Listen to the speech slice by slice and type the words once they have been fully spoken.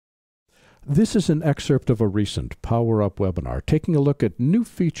This is an excerpt of a recent Power Up webinar taking a look at new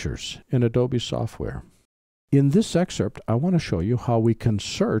features in Adobe Software. In this excerpt, I want to show you how we can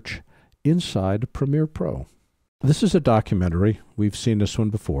search inside Premiere Pro. This is a documentary. We've seen this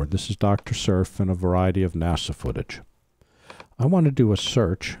one before. This is Dr. Surf and a variety of NASA footage. I want to do a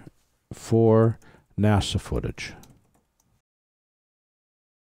search for NASA footage.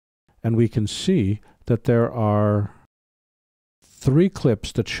 And we can see that there are 3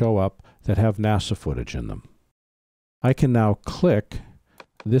 clips that show up that have NASA footage in them. I can now click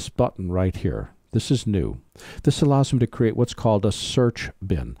this button right here. This is new. This allows me to create what's called a search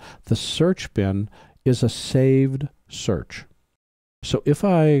bin. The search bin is a saved search. So if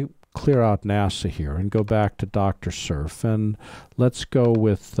I clear out NASA here and go back to Dr. Surf, and let's go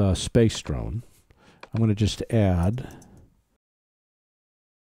with Space Drone, I'm going to just add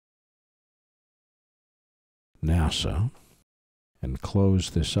NASA and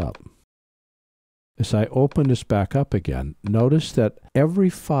close this up. As I open this back up again, notice that every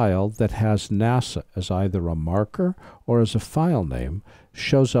file that has NASA as either a marker or as a file name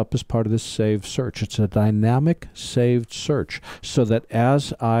shows up as part of this saved search. It's a dynamic saved search, so that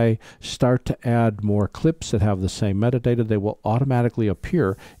as I start to add more clips that have the same metadata, they will automatically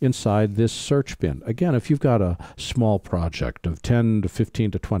appear inside this search bin. Again, if you've got a small project of 10 to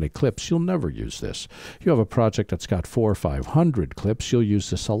 15 to 20 clips, you'll never use this. If you have a project that's got 400 or 500 clips, you'll use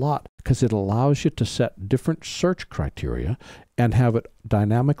this a lot, because it allows you to set different search criteria and have it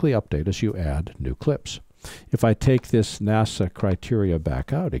dynamically update as you add new clips. If I take this NASA criteria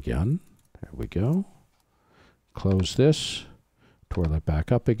back out again, there we go, close this, twirl it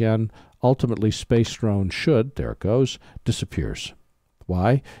back up again, ultimately Space Drone should, there it goes, disappears.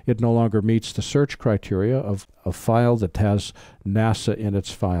 Why? It no longer meets the search criteria of a file that has NASA in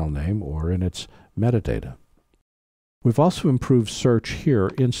its file name or in its metadata. We've also improved search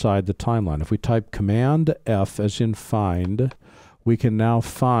here inside the timeline. If we type Command F as in find, we can now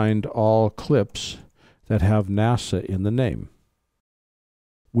find all clips that have NASA in the name.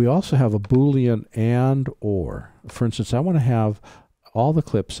 We also have a Boolean and or. For instance, I want to have all the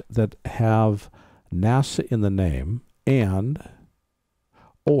clips that have NASA in the name and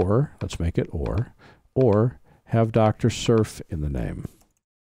or, let's make it or have Dr. Surf in the name.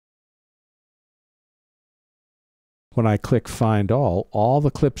 When I click Find all the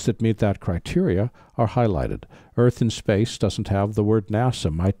clips that meet that criteria are highlighted. Earth in Space doesn't have the word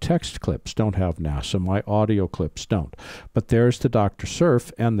NASA. My text clips don't have NASA. My audio clips don't. But there's the Dr.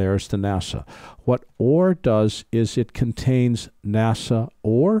 Surf and there's the NASA. What OR does is it contains NASA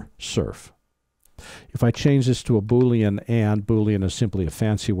or Surf. If I change this to a Boolean and, Boolean is simply a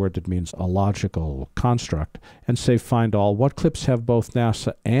fancy word that means a logical construct, and say find all, what clips have both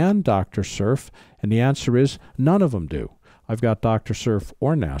NASA and Dr. Surf? And the answer is none of them do. I've got Dr. Surf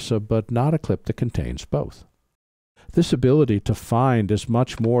or NASA, but not a clip that contains both. This ability to find is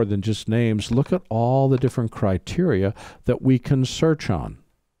much more than just names. Look at all the different criteria that we can search on.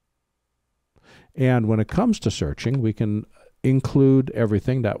 And when it comes to searching, we can include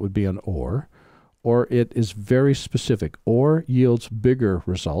everything. That would be an or it is very specific. Or yields bigger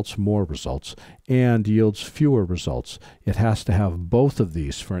results, more results, and yields fewer results. It has to have both of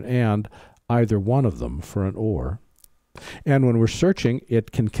these for an and, either one of them for an or. And when we're searching,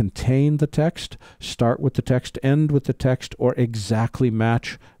 it can contain the text, start with the text, end with the text, or exactly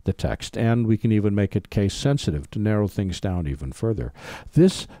match the text. And we can even make it case sensitive to narrow things down even further.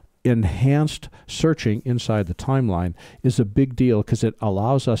 This enhanced searching inside the timeline is a big deal because it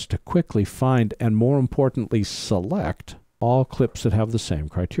allows us to quickly find and, more importantly, select all clips that have the same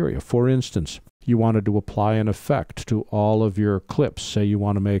criteria. For instance, you wanted to apply an effect to all of your clips. Say you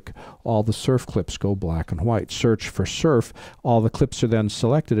want to make all the surf clips go black and white. Search for surf. All the clips are then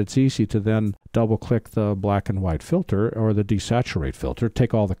selected. It's easy to then double-click the black and white filter or the desaturate filter,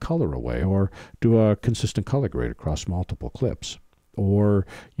 take all the color away, or do a consistent color grade across multiple clips. Or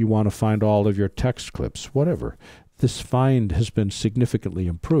you want to find all of your text clips, whatever. This find has been significantly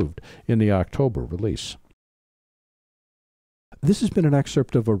improved in the October release. This has been an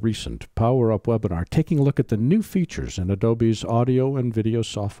excerpt of a recent Power Up webinar taking a look at the new features in Adobe's audio and video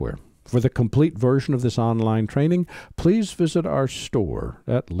software. For the complete version of this online training, please visit our store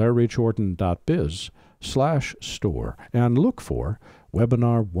at larryjordan.biz/store and look for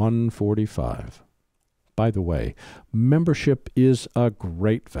Webinar 145. By the way, membership is a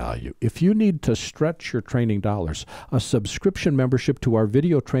great value. If you need to stretch your training dollars, a subscription membership to our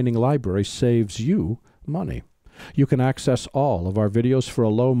video training library saves you money. You can access all of our videos for a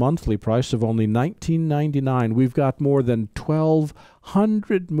low monthly price of only $19.99. We've got more than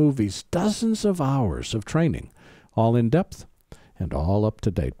 1,200 movies, dozens of hours of training, all in depth and all up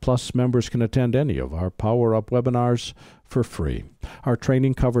to date. Plus, members can attend any of our Power Up webinars for free. Our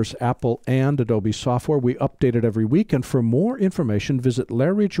training covers Apple and Adobe software. We update it every week, and for more information, visit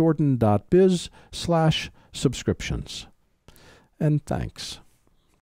larryjordan.biz/subscriptions. And thanks.